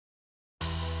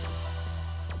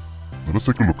let us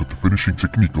take a look at the finishing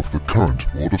technique of the current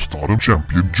World of Stardom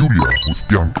Champion Giulia with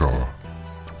Bianca.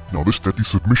 Now this deadly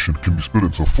submission can be split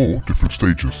into 4 different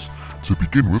stages. To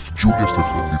begin with, Giulia steps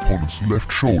over the opponent's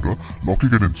left shoulder,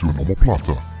 locking it into an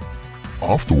omoplata.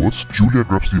 Afterwards, Giulia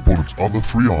grabs the opponent's other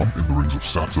free arm in the rings of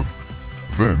Saturn.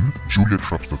 Then, Giulia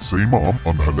traps that same arm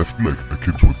under her left leg,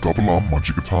 akin to a double-arm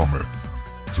Manjigatame.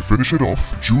 To finish it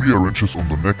off, Giulia wrenches on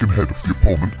the neck and head of the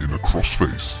opponent in a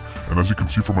crossface. And as you can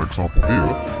see from my example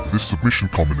here, this submission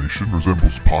combination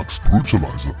resembles Park's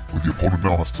brutalizer, where the opponent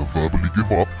now has to verbally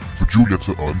give up for Giulia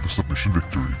to earn the submission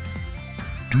victory.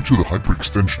 Due to the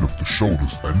hyperextension of the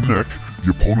shoulders and neck,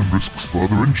 the opponent risks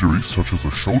further injuries such as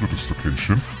a shoulder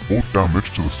dislocation or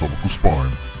damage to the cervical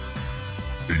spine.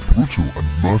 A brutal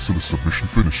and merciless submission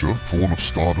finisher for one of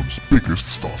Stardom's biggest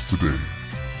stars today.